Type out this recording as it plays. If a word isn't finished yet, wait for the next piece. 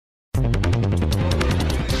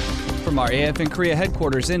From our AFN Korea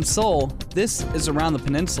headquarters in Seoul, this is Around the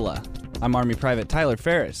Peninsula. I'm Army Private Tyler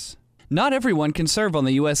Ferris. Not everyone can serve on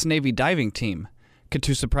the U.S. Navy diving team.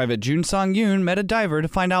 Katusa Private Jun Song-yoon met a diver to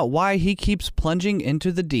find out why he keeps plunging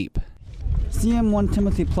into the deep. CM1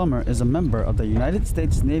 Timothy Plummer is a member of the United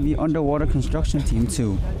States Navy Underwater Construction Team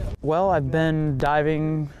too. Well, I've been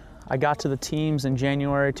diving. I got to the teams in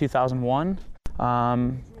January 2001.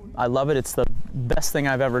 I love it. It's the best thing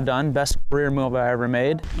I've ever done, best career move I ever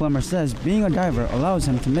made. Plummer says being a diver allows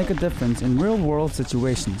him to make a difference in real-world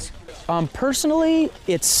situations. Personally,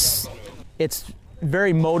 it's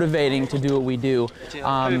very motivating to do what we do,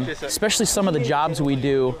 especially some of the jobs we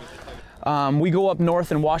do. We go up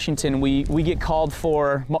north in Washington. We get called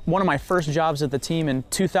for, one of my first jobs at the team in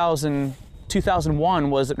 2001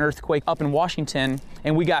 was an earthquake up in Washington,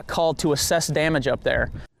 and we got called to assess damage up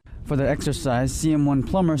there. For the exercise, CM1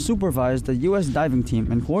 Plummer supervised the U.S. diving team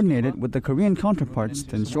and coordinated with the Korean counterparts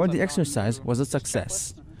to ensure the exercise was a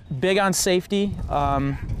success. Big on safety.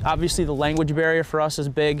 Obviously the language barrier for us is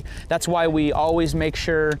big. That's why we always make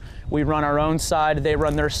sure we run our own side, they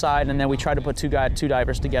run their side, and then we try to put two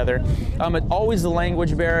divers together. Always the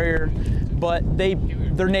language barrier, but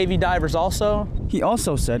they're Navy divers also. He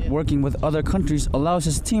also said working with other countries allows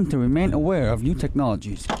his team to remain aware of new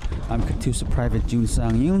technologies. I'm Katusa Private Jun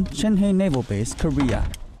Sang-yoon, Shinhae Naval Base, Korea.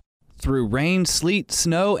 Through rain, sleet,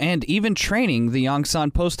 snow, and even training, the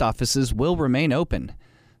Yongsan post offices will remain open.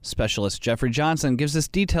 Specialist Jeffrey Johnson gives us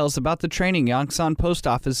details about the training Yongsan post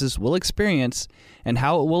offices will experience and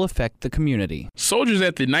how it will affect the community. Soldiers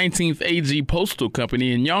at the 19th AG Postal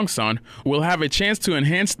Company in Yongsan will have a chance to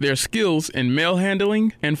enhance their skills in mail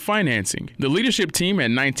handling and financing. The leadership team at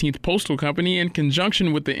 19th Postal Company, in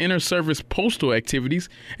conjunction with the inter-service postal activities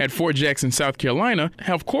at Fort Jackson, South Carolina,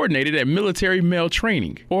 have coordinated a military mail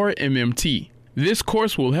training, or MMT. This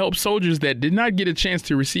course will help soldiers that did not get a chance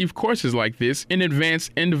to receive courses like this in advanced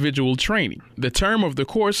individual training. The term of the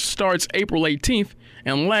course starts April 18th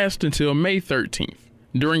and lasts until May 13th.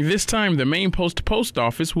 During this time, the main post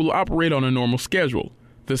office will operate on a normal schedule.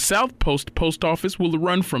 The South Post Office will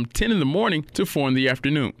run from 10 in the morning to 4 in the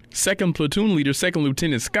afternoon. 2nd Platoon Leader 2nd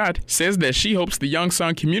Lieutenant Scott says that she hopes the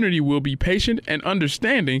Yongsan community will be patient and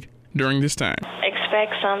understanding during this time.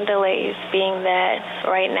 Expect some delays, being that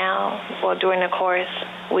right now, during the course,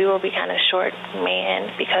 we will be kind of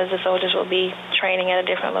short-manned because the soldiers will be training at a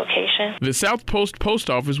different location. The South Post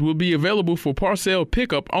Office will be available for parcel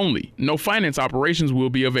pickup only. No finance operations will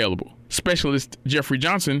be available. Specialist Jeffrey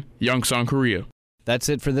Johnson, Yongsan, Korea. That's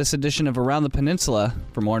it for this edition of Around the Peninsula.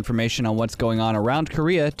 For more information on what's going on around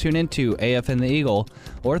Korea, tune into AFN The Eagle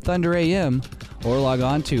or Thunder AM, or log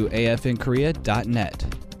on to afnkorea.net.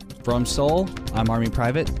 From Seoul, I'm Army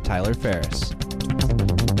Private Tyler Ferris.